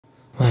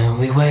When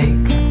we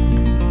wake,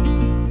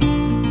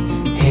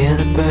 hear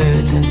the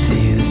birds and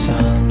see the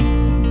sun.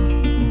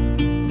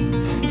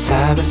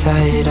 Side by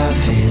side our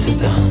fears are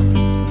done.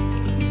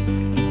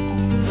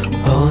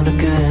 Oh, the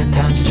good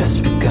times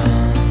just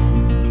begun.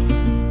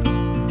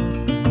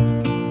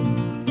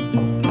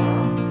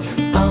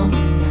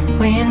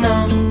 We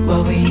know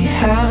what we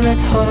have,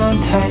 let's hold on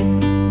tight.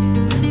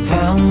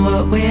 Found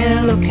what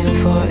we're looking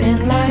for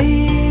in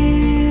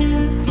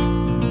life.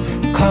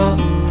 Call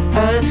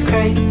us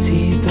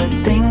crazy, but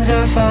things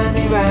are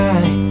finally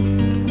right.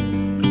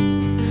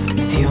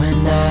 With you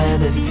and I,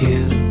 the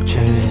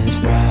future is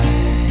bright.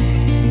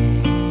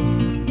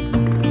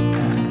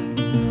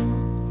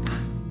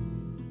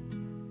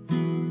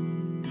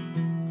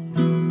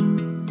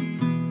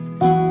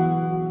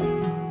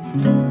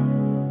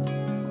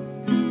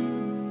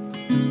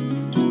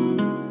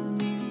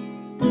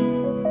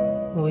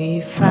 We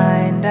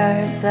find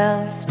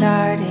ourselves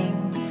starting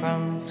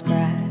from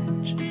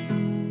scratch,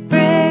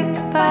 brick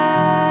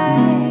by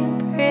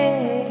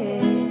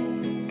brick.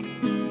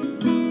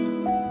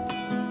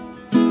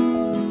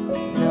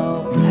 No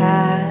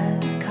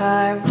path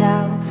carved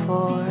out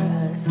for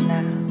us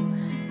now.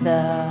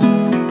 The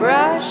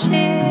brush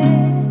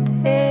is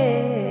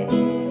thick.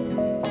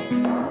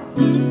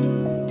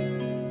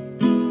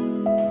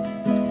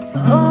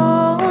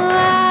 All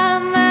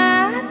I'm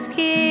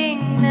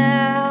asking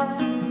now,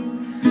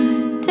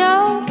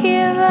 don't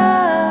give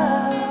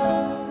up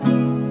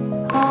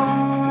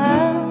on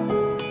love.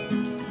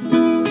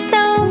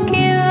 Don't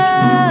give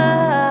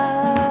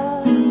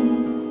up.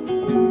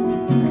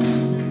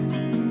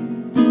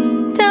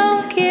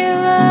 Don't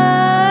give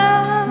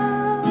up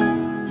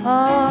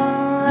on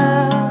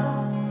love.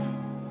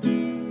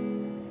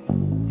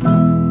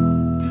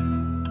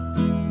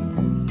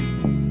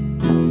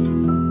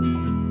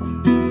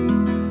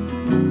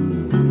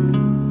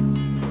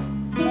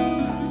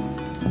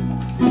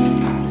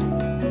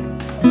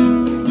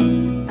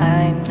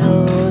 I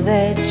know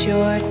that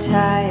you're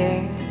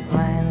tired,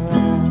 my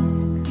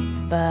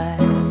love, but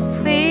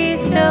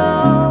please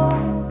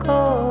don't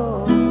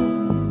go.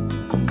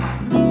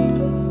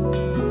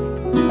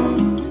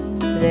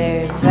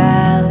 There's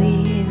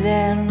valleys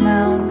and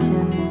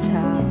mountain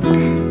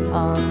tops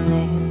on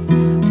this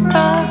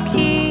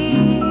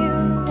rocky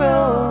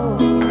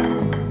road.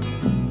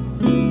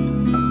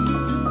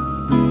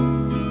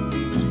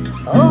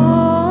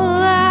 All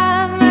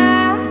I'm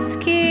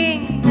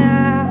asking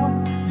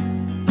now,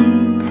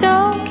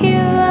 don't give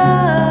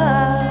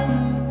up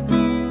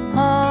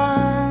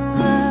on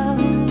love.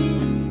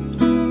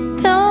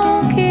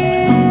 Don't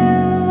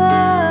give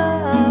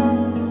up.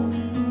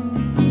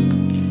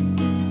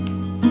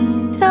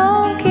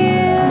 Don't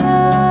give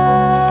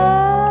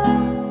up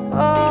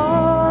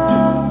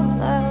on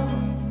love.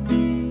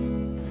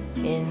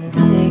 In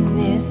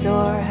sickness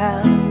or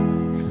health,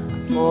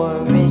 for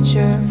rich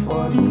or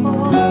for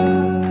poor,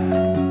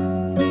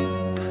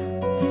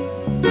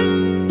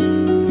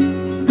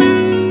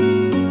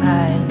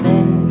 I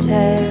meant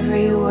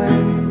every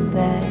word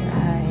that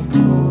I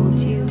told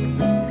you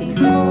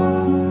before.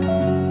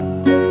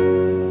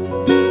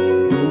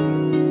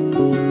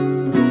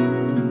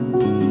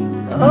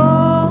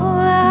 All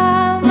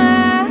I'm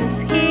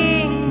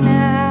asking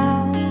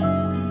now,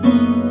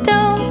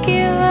 don't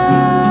give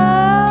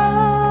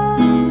up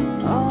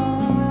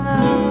on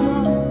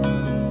love.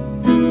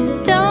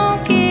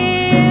 Don't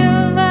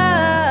give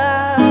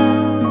up.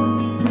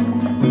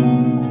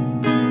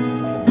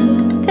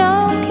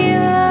 Don't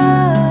give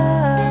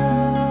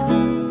up.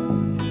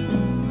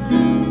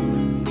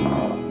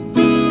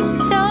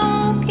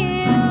 Don't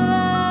give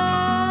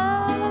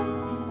up.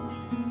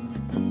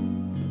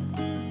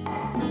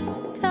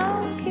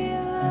 Don't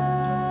give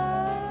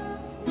up.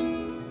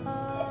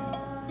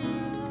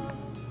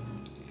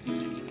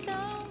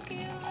 Don't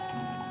give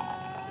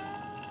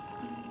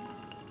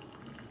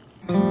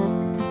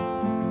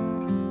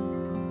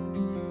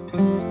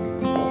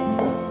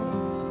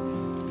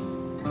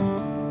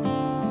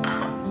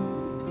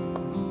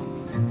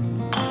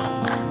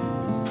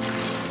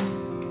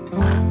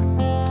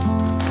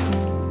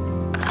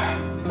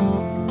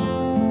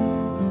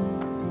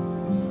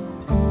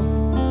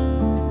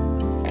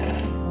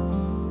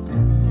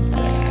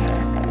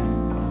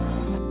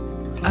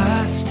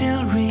I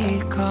still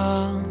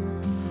recall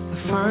the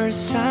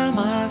first time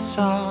I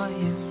saw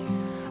you.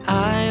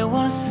 I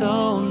was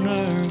so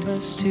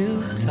nervous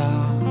to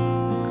talk.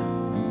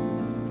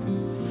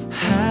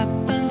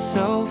 Happened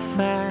so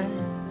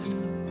fast.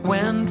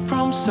 Went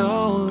from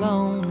so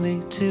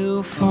lonely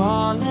to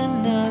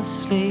falling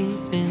asleep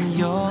in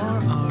your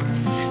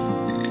arms.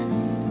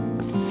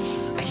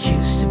 I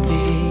used to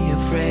be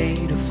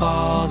afraid to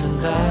fall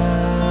in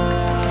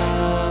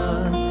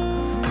love.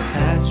 My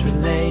past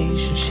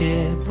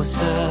relationship was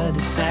a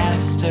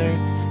disaster,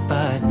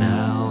 but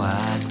now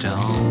I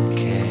don't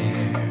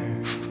care.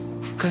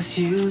 'Cause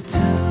you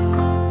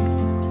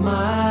took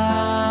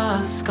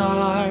my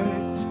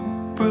scars,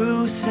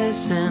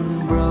 bruises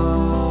and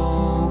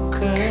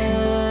broken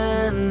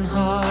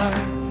heart,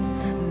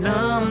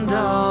 numbed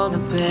all the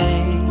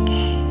pain,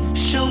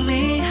 showed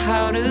me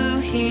how to to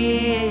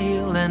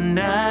heal, and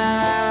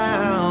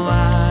now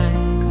I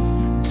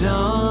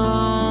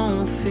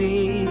don't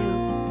feel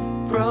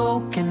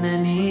broken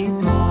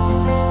anymore.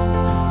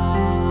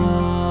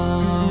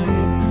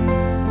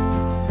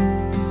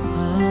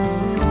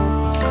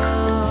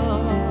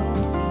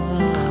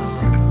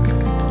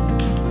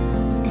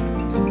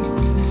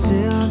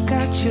 Still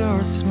got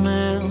your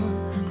smell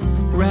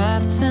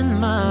wrapped in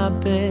my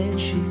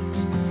bedsheets.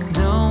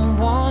 Don't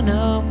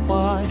wanna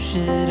wash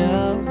it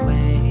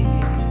away.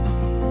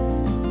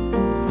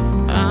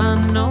 I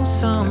know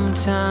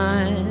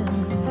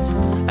sometimes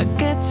I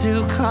get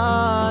too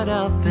caught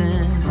up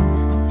in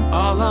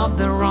all of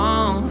the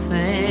wrong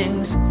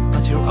things,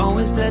 but you're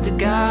always there to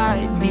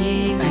guide me.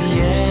 I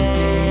used to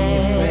be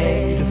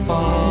afraid to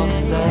fall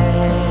in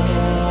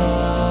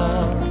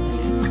love.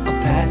 A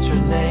past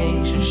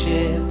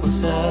relationship was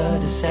a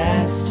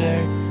disaster,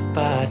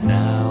 but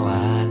now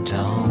I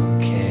don't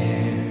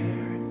care.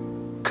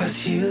 'Cause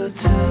you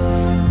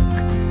took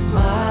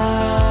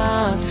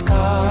my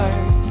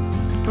scars,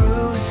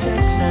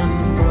 bruises and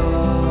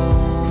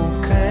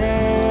broken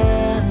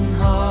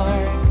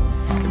heart,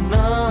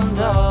 numbed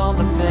all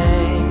the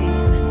pain,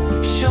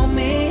 show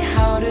me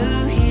how to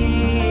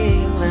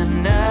heal, and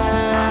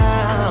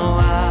now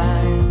I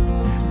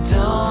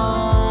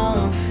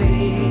don't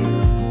feel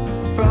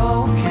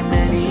broken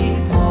anymore.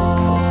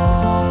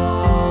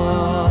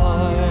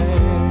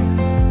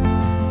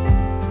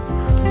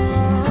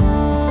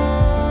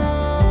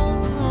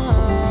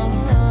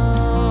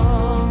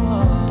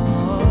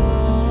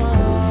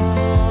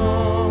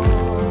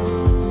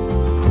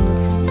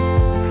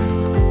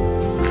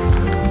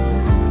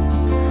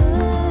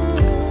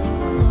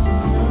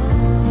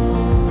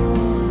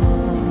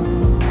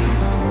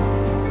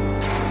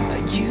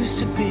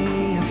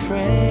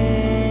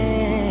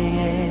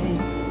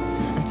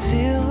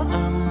 Until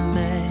I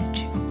met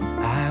you,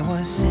 I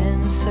was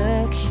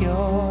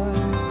insecure,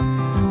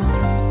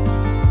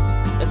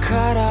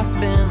 caught up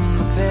in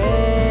the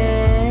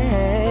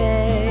pain,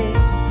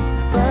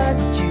 but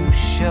you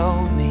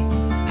showed me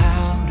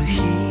how to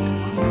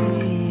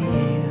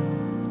heal.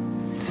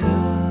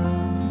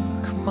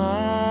 Took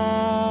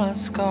my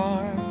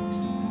scars,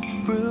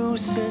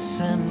 bruises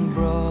and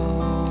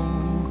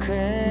broken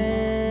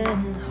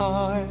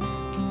heart,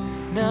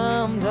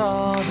 numbed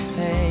all the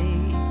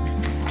pain,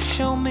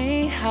 show me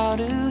how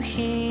to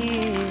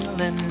heal,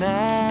 and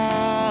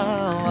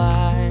now I